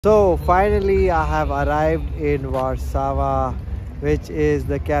So finally I have arrived in Warsaw, which is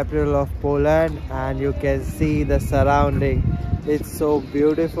the capital of Poland, and you can see the surrounding. It's so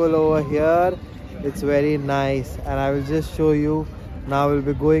beautiful over here. It's very nice, and I will just show you. Now we'll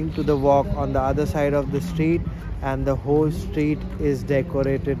be going to the walk on the other side of the street, and the whole street is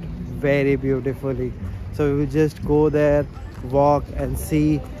decorated very beautifully. So we will just go there, walk and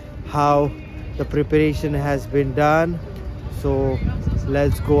see how the preparation has been done. So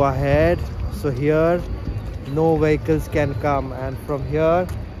let's go ahead. So here no vehicles can come, and from here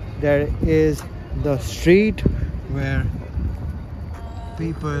there is the street where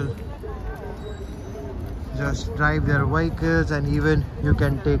people just drive their vehicles, and even you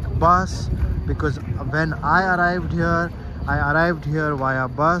can take bus, because when I arrived here via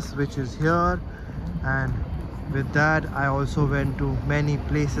bus, which is here, and with that I also went to many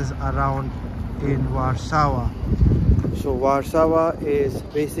places around in Warsaw. So Warsaw is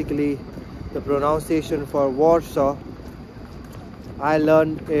basically the pronunciation for Warsaw. I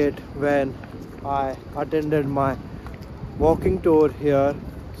learned it when I attended my walking tour here.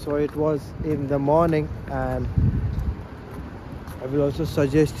 So it was in the morning, and I will also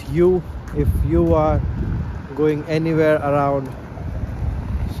suggest you, if you are going anywhere around,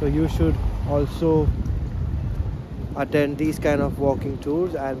 so you should also attend these kind of walking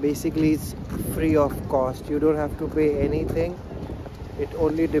tours. And basically it's free of cost. You don't have to pay anything. It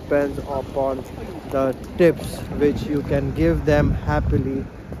only depends upon the tips which you can give them happily.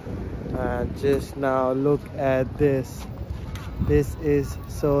 And just now look at this. This is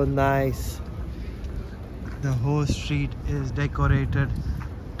so nice. The whole street is decorated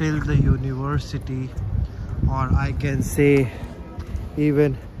till the university, or I can say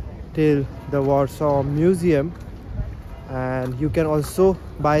even till the Warsaw Museum. And you can also,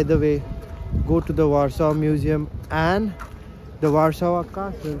 by the way, go to the Warsaw Museum and the Warsaw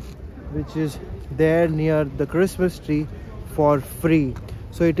Castle, which is there near the Christmas tree, for free.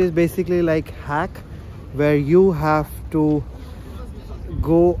 So it is basically like hack, where you have to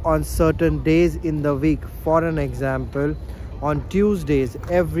go on certain days in the week. For an example, on Tuesdays,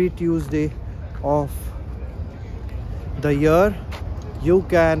 every Tuesday of the year, you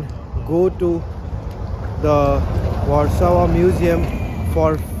can go to the Warsaw Museum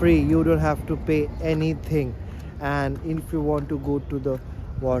for free. You don't have to pay anything. And if you want to go to the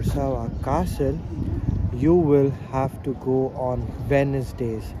Warsaw Castle, you will have to go on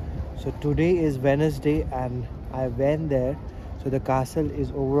Wednesdays. So today is Wednesday and I went there. So the castle is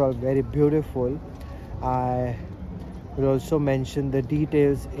overall very beautiful. I will also mention the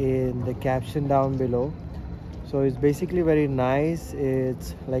details in the caption down below. So it's basically very nice.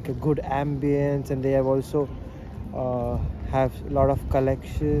 It's like a good ambience, and they have also have a lot of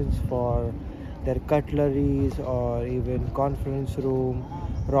collections for their cutleries, or even conference room,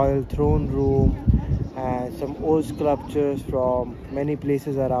 royal throne room, and some old sculptures from many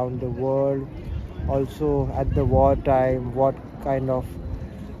places around the world. Also at the war time, what kind of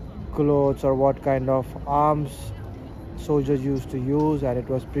clothes or what kind of arms soldiers used to use, and it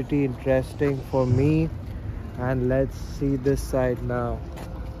was pretty interesting for me. And let's see this side now.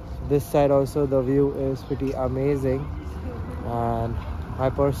 This side also, the view is pretty amazing, and I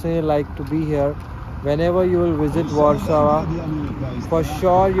personally like to be here. Whenever you will visit Warsaw, for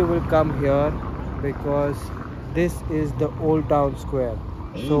sure you will come here, because this is the old town square.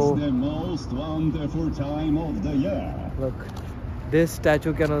 So it's the most wonderful time of the year. Look, this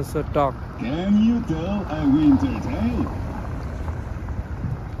statue can also talk. Can you tell a winter tale?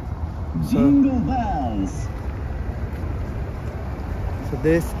 Jingle bells. So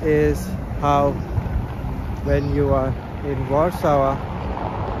this is how when you are in Warsaw,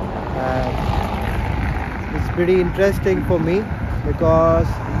 and it's pretty interesting for me, because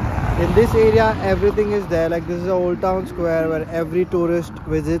in this area everything is there. Like, this is an old town square where every tourist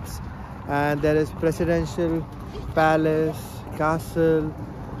visits, and there is presidential palace, castle,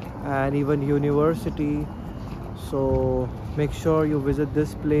 and even university. So make sure you visit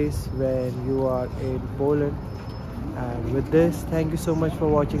this place when you are in Poland. And with this, thank you so much for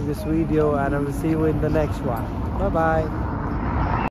watching this video, and I will see you in the next one. Bye bye.